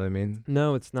all-timer, you know what I mean?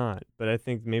 No, it's not. But I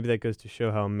think maybe that goes to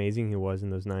show how amazing he was in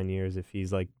those 9 years if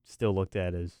he's like still looked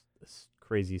at as a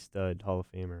crazy stud Hall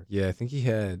of Famer. Yeah, I think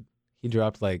he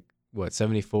dropped like, what,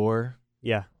 74?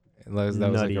 Yeah. And that was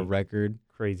like Nutty. a record,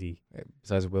 Crazy.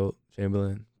 besides Wilt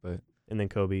Chamberlain, And then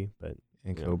Kobe, but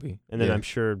and Yeah. Kobe. and then Yeah, I'm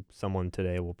sure someone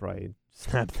today will probably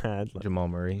snap that. Like, Jamal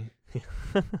Murray.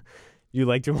 you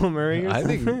like Jamal Murray? Or I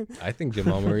something? think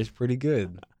Jamal Murray's pretty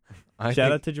good.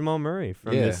 Shout out to Jamal Murray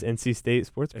from Yeah. this NC State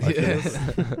sports Yeah. podcast.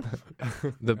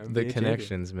 the NBA champion.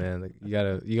 connections, man. Like,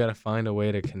 you gotta find a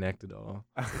way to connect it all.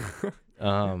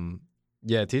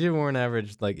 Yeah, TJ Warren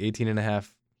averaged like 18 and a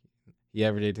half. He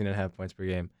averaged 18 and a half points per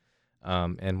game.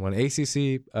 And won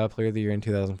ACC Player of the Year in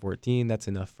 2014. That's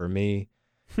enough for me.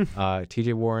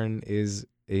 TJ Warren is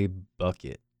a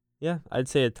bucket. Yeah, I'd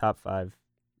say a top 5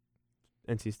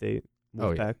 NC State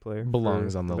Oh, Wolfpack yeah. player.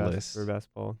 Belongs on the list. For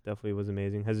basketball. Definitely was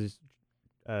amazing. Has his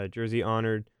jersey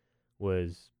honored.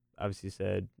 Was obviously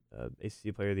said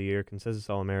ACC Player of the Year, consensus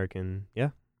All-American.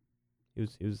 Yeah, he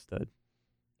was a stud.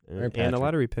 All right, And a Patrick.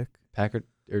 lottery pick. Packard,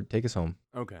 or take us home.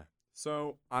 Okay.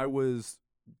 So I was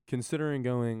considering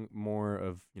going more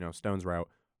of, Stone's route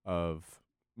of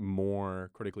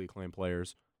more critically acclaimed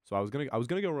players. So I was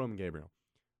gonna go Roman Gabriel.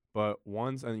 But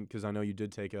once, because I know you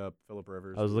did take up Phillip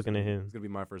Rivers. I was looking at him. It's gonna be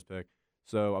my first pick.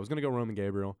 So I was gonna go Roman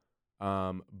Gabriel.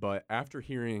 But after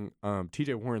hearing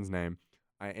TJ Warren's name,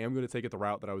 I am gonna take it the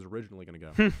route that I was originally gonna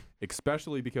go.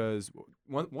 Especially because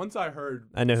once I heard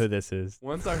I know who this is.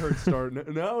 Once I heard start,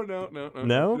 no.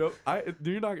 No?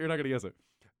 You're not gonna guess it.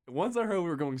 Once I heard we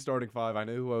were going starting 5, I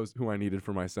knew who I needed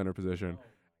for my center position,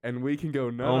 and we can go.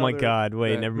 Oh my God!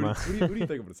 Wait, never mind. Who do you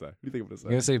think I'm gonna say? Who do you think I'm I'm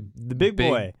gonna say The big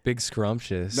boy. big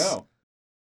scrumptious. No,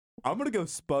 I'm gonna go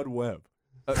Spud Webb.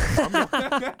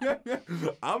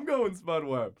 I'm going Spud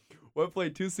Webb. Webb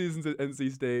played 2 seasons at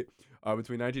NC State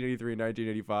between 1983 and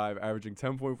 1985, averaging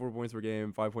 10.4 points per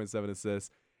game, 5.7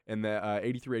 assists. In the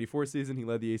 83-84 season, he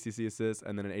led the ACC assists,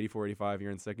 and then in 84-85, he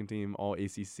earned second team All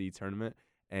ACC tournament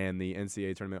and the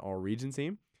NCAA tournament All Region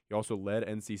team. He also led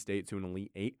NC State to an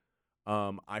Elite 8.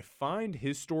 I find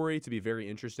his story to be very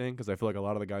interesting because I feel like a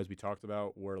lot of the guys we talked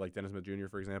about were like Dennis Smith Jr.,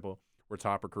 for example, were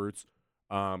top recruits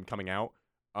coming out.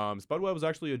 Spud Webb was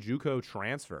actually a JUCO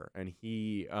transfer, and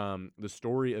he the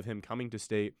story of him coming to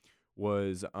state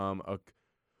was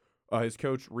his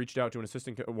coach reached out to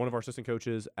one of our assistant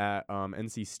coaches at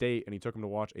NC State, and he took him to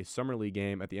watch a summer league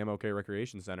game at the MLK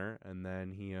Recreation Center, and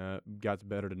then he got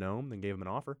better to know him, then gave him an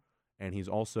offer. And he's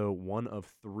also one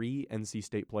of 3 NC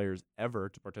State players ever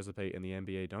to participate in the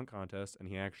NBA dunk contest, and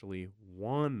he actually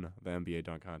won the NBA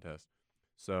dunk contest.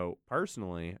 So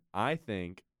personally, I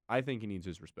think he needs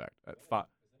his respect. At 5,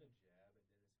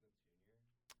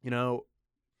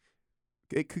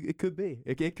 it could be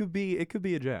a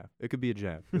jab. It could be a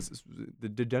jab.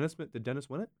 Did Dennis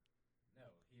win it? No,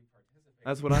 he participated.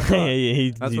 That's what I thought.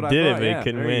 he That's what did I it, thought. but Yeah, he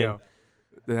couldn't there you win. go.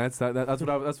 That's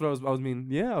what I was mean.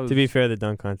 Yeah. To be fair, the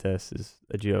dunk contest is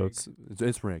a joke.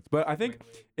 It's rigged. But I think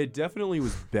it definitely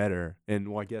was better.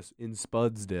 And I guess in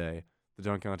Spud's day, the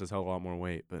dunk contest held a lot more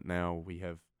weight. But now we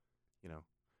have,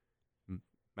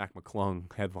 Mac McClung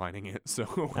headlining it.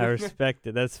 So I respect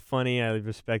it. That's funny. I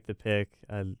respect the pick.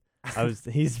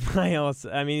 He's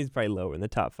probably he's probably lower in the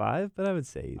top 5, but I would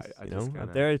say he's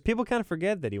up there. People kind of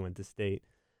forget that he went to state.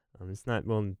 It's not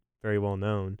very well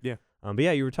known. Yeah. But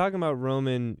yeah, you were talking about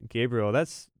Roman Gabriel.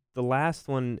 That's the last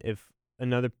one. If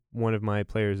another one of my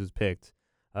players was picked,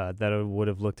 that I would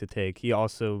have looked to take. He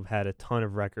also had a ton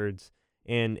of records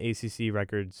and ACC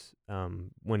records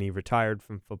when he retired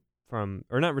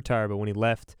or not retired, but when he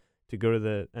left to go to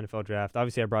the NFL draft.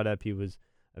 Obviously, I brought up he was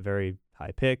a very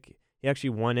high pick. He actually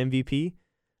won MVP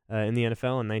in the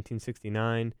NFL in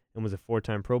 1969 and was a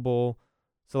 4-time Pro Bowl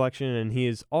selection, and he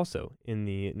is also in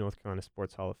the North Carolina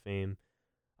Sports Hall of Fame.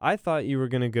 I thought you were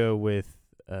going to go with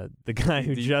the guy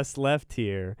who just left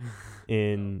here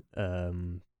in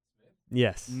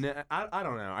yes. I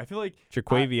don't know. I feel like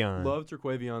Terquavion. I love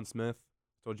Terquavion Smith.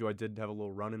 Told you I did have a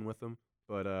little run-in with him,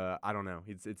 but I don't know.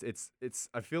 It's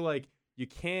I feel like you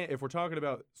can't, if we're talking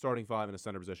about starting 5 in a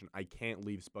center position, I can't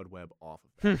leave Spud Webb off of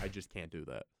that. I just can't do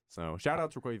that. So shout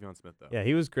out to Terquavion Smith though. Yeah,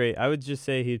 he was great. I would just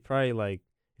say he'd probably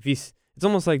it's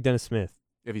almost like Dennis Smith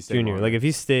If he stayed Jr. Like if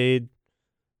he stayed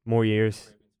more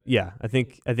years. Yeah, I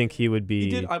think he would be. He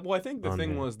did. I think the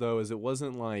thing there. was though is it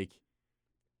wasn't like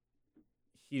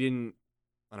he didn't.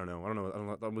 I don't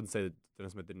know. I wouldn't say that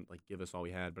Dennis Smith didn't like give us all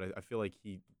he had, but I feel like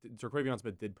Terquavion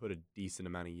Smith did put a decent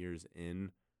amount of years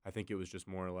in. I think it was just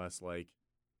more or less like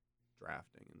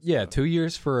drafting. And Yeah, stuff. 2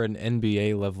 years for an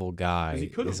NBA level guy.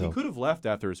 'Cause he could have left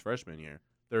after his freshman year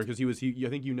there because I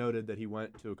think you noted that he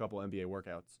went to a couple NBA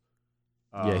workouts.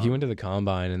 Yeah, he went to the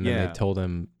combine, and then yeah. they told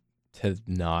him to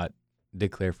not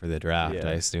declare for the draft, Yeah.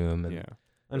 I assume. And Yeah.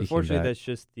 Unfortunately, back. that's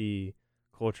just the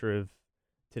culture of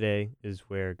today, is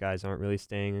where guys aren't really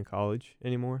staying in college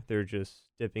anymore. They're just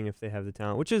dipping if they have the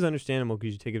talent, which is understandable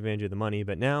because you take advantage of the money.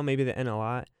 But now maybe the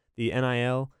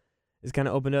NIL is kind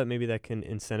of opened up. Maybe that can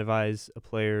incentivize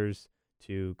players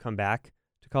to come back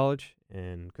to college.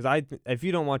 And because if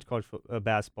you don't watch college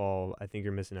basketball, I think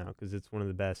you're missing out because it's one of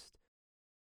the best.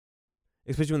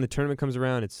 Especially when the tournament comes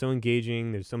around, it's so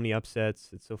engaging. There's so many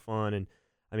upsets. It's so fun. And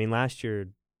I mean, last year,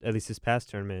 at least this past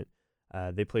tournament,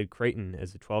 they played Creighton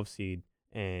as the 12 seed,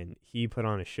 and he put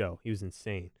on a show. He was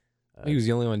insane. he was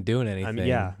the only one doing anything. I mean,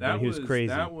 yeah, he was crazy.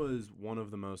 That was one of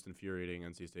the most infuriating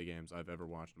NC State games I've ever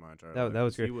watched in my entire life. That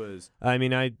was great. He was. I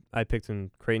mean, I picked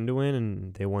Creighton to win,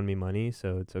 and they won me money,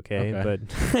 so it's okay.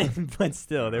 But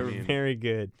still, they were very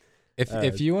good.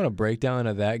 If you want a breakdown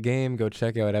of that game, go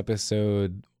check out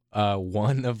episode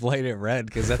 1 of Light It Red,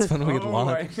 because that's when we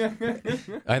launched.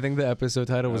 I think the episode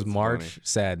title was That's March funny.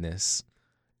 Sadness,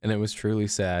 and it was truly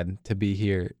sad to be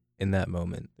here in that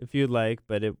moment. If you'd like,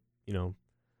 but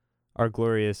our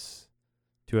glorious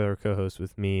 2 other co-hosts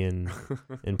with me and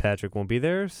Patrick won't be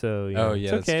there, so Oh, yeah,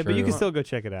 it's that's okay. But you can true. still go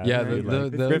check it out. Yeah, if you'd the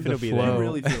like. Griffin will be flow. If you there.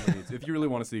 really feel the needs, if you really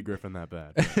want to see Griffin that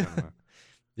bad.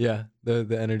 Yeah,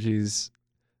 the energy's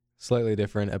slightly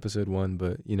different, episode 1,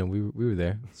 but we were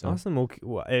there. So. Awesome.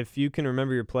 Well, if you can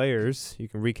remember your players, you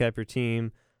can recap your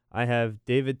team. I have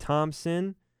David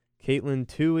Thompson, Caitlin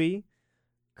Toohey,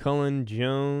 Cullen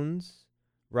Jones,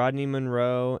 Rodney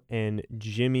Monroe, and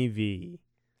Jimmy V.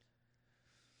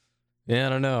 Yeah, I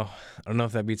don't know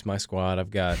if that beats my squad.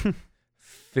 I've got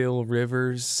Phil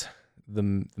Rivers,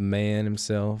 the man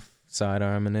himself,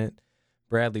 sidearming it.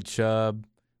 Bradley Chubb,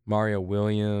 Mario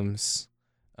Williams,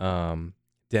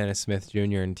 Dennis Smith Jr.,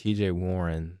 and TJ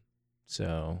Warren.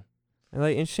 So,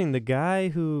 Interesting. The guy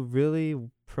who really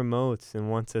promotes and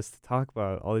wants us to talk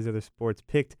about all these other sports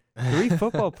picked 3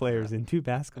 football players and 2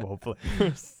 basketball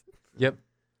players. yep.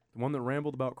 The one that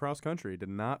rambled about cross country did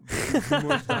not bring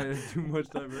too much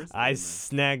diversity. I in there.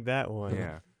 snagged that one.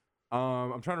 Yeah.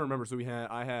 I'm trying to remember. So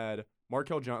I had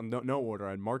Markel Johnson. No order. I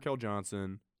had Markel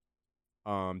Johnson,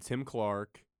 Tim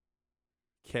Clark,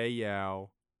 Kay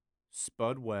Yao,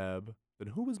 Spud Webb.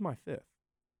 Then who was my 5th?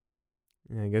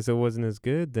 Yeah, I guess it wasn't as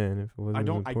good then. If it wasn't as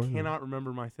I important. cannot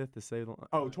remember my 5th to save.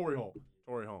 Torrey Holt.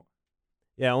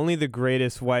 Yeah, only the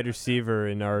greatest wide receiver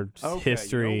in our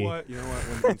history. You know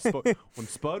what? When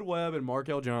Spud Webb and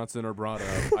Markel Johnson are brought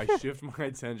up, I shift my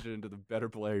attention to the better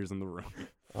players in the room.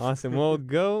 Awesome. Well,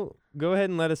 go ahead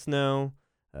and let us know.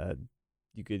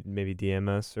 You could maybe DM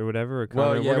us or whatever. Or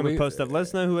comment. We're gonna post up. Let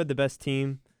us know who had the best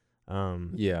team.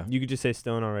 Yeah. You could just say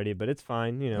Stone already, but it's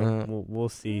fine. We'll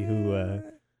see who.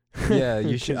 Yeah,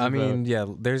 you should. gives a I mean, vote. yeah,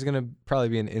 there's going to probably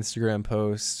be an Instagram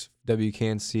post,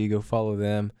 WKNC, go follow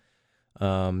them.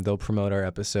 They'll promote our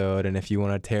episode, and if you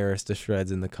want to tear us to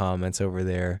shreds in the comments over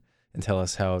there and tell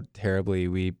us how terribly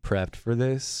we prepped for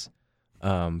this,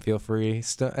 feel free.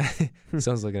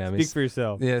 Stone's looking at me. Speak for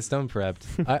yourself. Yeah, Stone prepped.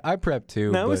 I prepped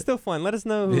too. No, it was but- still fun. Let us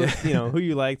know who who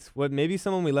you liked. What maybe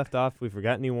someone we left off. We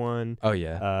forgot anyone. Oh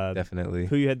yeah, definitely.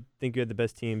 Who you think you had the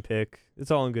best team pick.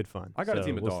 It's all in good fun. I got a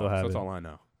team of we'll dogs. still have That's it. all I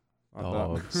know.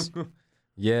 Dogs.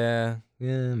 Yeah,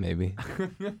 maybe.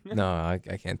 No, I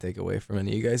can't take away from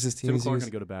any of you guys' Tim teams. Clark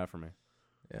gonna go to bat for me.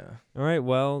 Yeah. All right.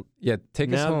 Well, Yeah, take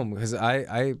us Now- home because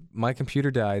my computer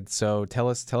died. So tell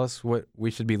us what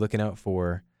we should be looking out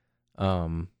for,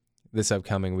 this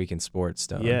upcoming week in sports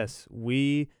stuff. yes,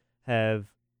 we have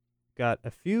got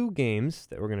a few games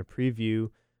that we're going to preview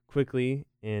quickly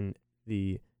in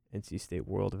the NC State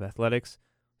world of athletics.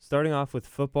 Starting off with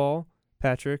football.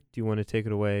 Patrick, do you want to take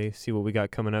it away? See what we got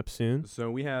coming up soon.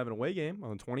 So we have an away game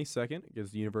on the 22nd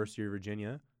against the University of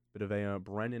Virginia. Bit of a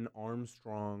Brennan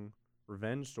Armstrong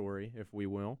revenge story, if we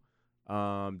will.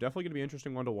 Definitely going to be an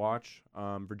interesting one to watch.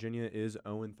 Virginia is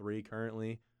 0-3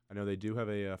 currently. I know they do have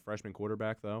a freshman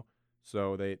quarterback, though.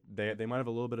 So they might have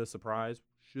a little bit of surprise.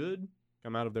 Should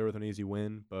come out of there with an easy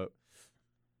win, but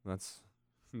that's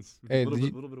Hey, a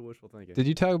little bit of wishful thinking. Did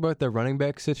you talk about the running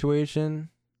back situation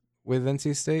with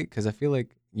NC State? Because I feel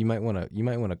like you might want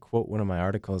to quote one of my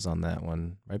articles on that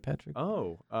one, right, Patrick?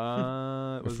 Forgot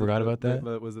about that?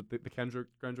 Was it the Kendrick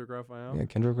Raphael? Yeah,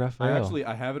 Kendrick Raphael.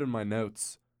 I have it in my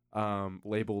notes,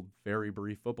 labeled very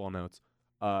brief football notes.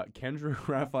 Kendrick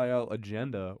Raphael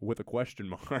agenda with a question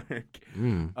mark.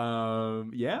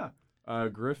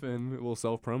 Griffin, a little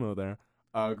self promo there.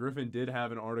 Griffin did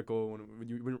have an article.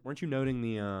 Weren't you noting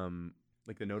the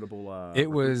Like the notable. It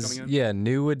recruits was coming in?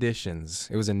 new additions.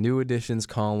 It was a new additions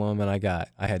column, and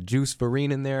I had Juice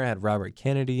Farine in there. I had Robert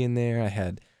Kennedy in there. I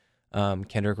had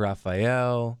Kendrick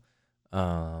Raphael.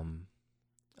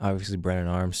 Obviously Brennan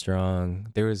Armstrong.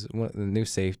 There was the new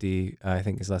safety. I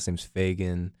think his last name's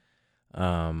Fagan.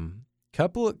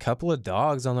 Couple of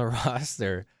dogs on the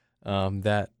roster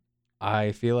that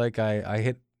I feel like I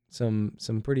hit some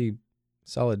pretty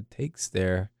solid takes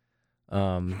there.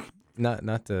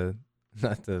 Not to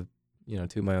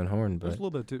toot my own horn, There's but a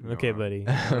little bit too. Okay, buddy.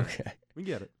 okay. We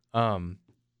get it.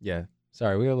 Yeah.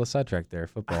 Sorry, we got a little sidetracked there.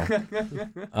 Football.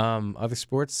 Other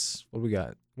sports. What do we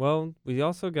got? Well, we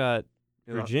also got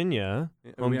Virginia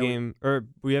home game, or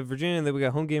we have Virginia, and then we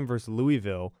got home game versus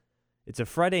Louisville. It's a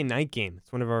Friday night game.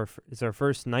 It's our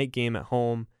first night game at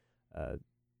home.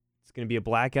 It's going to be a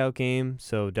blackout game,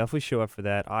 so definitely show up for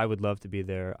that. I would love to be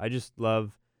there. I just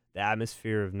love the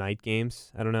atmosphere of night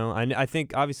games. I don't know. I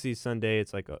think obviously Sunday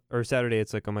it's like, or Saturday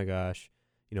it's like, oh my gosh,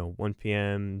 1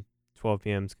 p.m., 12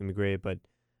 p.m. it's going to be great. But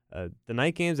the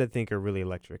night games I think are really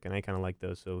electric, and I kind of like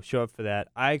those. So show up for that.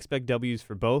 I expect W's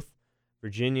for both.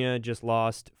 Virginia just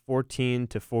lost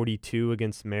 14-42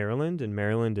 against Maryland, and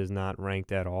Maryland is not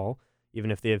ranked at all. Even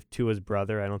if they have Tua's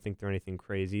brother, I don't think they're anything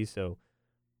crazy. So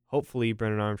hopefully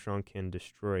Brennan Armstrong can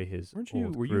destroy his Were old you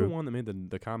the group. one that made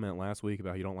the comment last week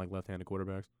about you don't like left-handed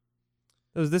quarterbacks?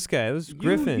 It was this guy. It was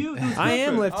Griffin. it was I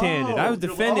am Griffin. left-handed. I was Oh,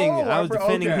 defending. oh, I was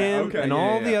defending him okay, and yeah,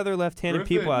 all yeah. the other left-handed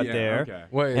Griffin, people out yeah, there. Okay.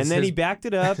 What, And then he backed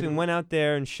it up and went out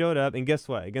there and showed up. And guess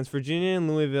what? Against Virginia and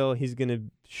Louisville, he's gonna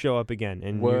show up again,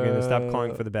 and you're gonna stop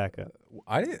calling for the backup.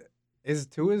 Is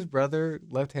Tua's brother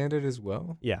left-handed as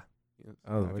well? Yeah.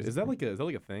 Oh, Is that like a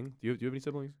thing? Do you have any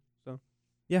siblings? Are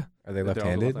they That they're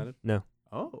also left-handed? No.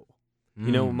 Oh.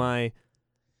 You know, Mm.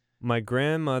 my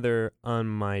grandmother on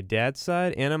my dad's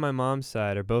side and on my mom's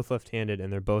side are both left-handed,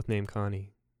 and they're both named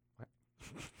Connie.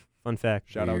 Fun fact.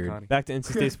 Shout Weird. out Connie. Back to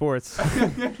NC State sports.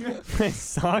 Men's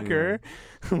soccer.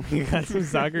 We got some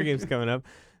soccer games coming up.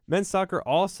 Men's soccer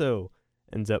also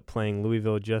ends up playing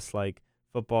Louisville just like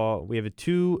football. We have a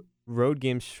 2 road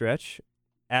game stretch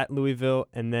at Louisville,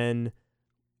 and then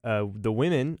the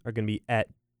women are going to be at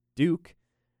Duke.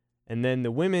 And then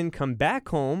the women come back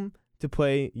home to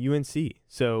play UNC.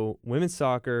 So women's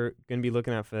soccer, going to be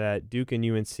looking out for that, Duke and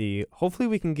UNC. Hopefully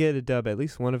we can get a dub, at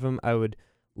least one of them. I would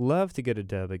love to get a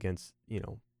dub against, the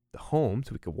home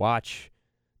so we could watch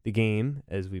the game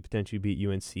as we potentially beat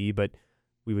UNC. But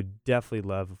we would definitely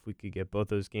love if we could get both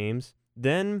those games.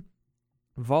 Then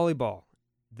volleyball.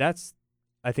 That's,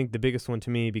 I think, the biggest one to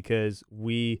me because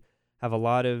we have a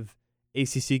lot of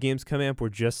ACC games coming up. We're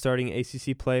just starting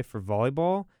ACC play for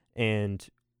volleyball, and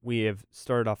we have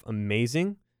started off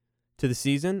amazing to the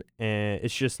season, and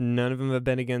it's just none of them have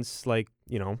been against,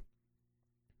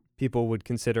 people would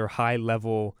consider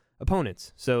high-level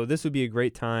opponents. So this would be a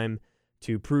great time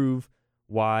to prove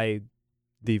why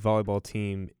the volleyball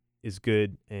team is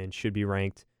good and should be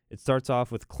ranked. It starts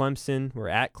off with Clemson. We're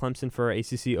at Clemson for our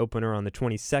ACC opener on the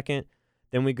 22nd.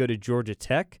 Then we go to Georgia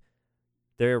Tech.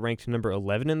 They're ranked number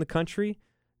 11 in the country.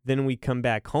 Then we come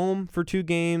back home for 2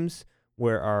 games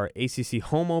where our ACC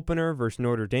home opener versus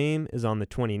Notre Dame is on the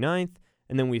 29th.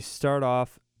 And then we start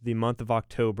off the month of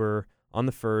October on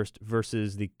the 1st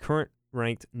versus the current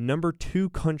ranked number 2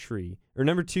 country, or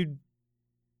number 2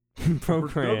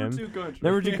 program.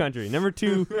 Number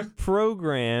 2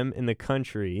 program in the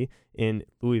country in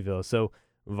Louisville. So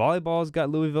volleyball's got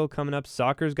Louisville coming up,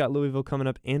 soccer's got Louisville coming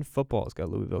up, and football's got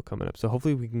Louisville coming up. So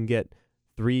hopefully we can get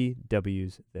 3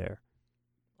 W's there.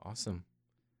 Awesome.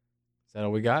 Is that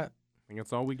all we got? I think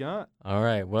that's all we got. All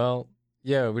right. Well,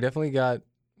 yeah, we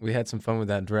had some fun with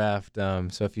that draft.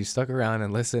 So if you stuck around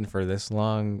and listened for this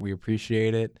long, we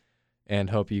appreciate it and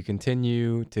hope you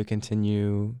continue,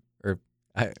 or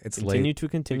it's Continue late. to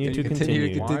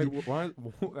continue. Why,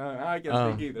 I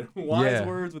can't speak either. Wise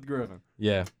words with Griffin.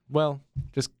 Yeah. Well,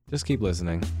 just keep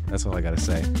listening. That's all I got to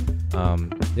say.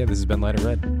 This has been Light of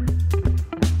Red.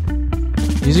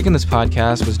 Music in this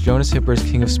podcast was Jonas Hipper's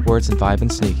King of Sports and Vibe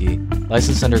and Sneaky,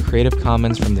 licensed under Creative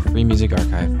Commons from the Free Music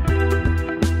Archive.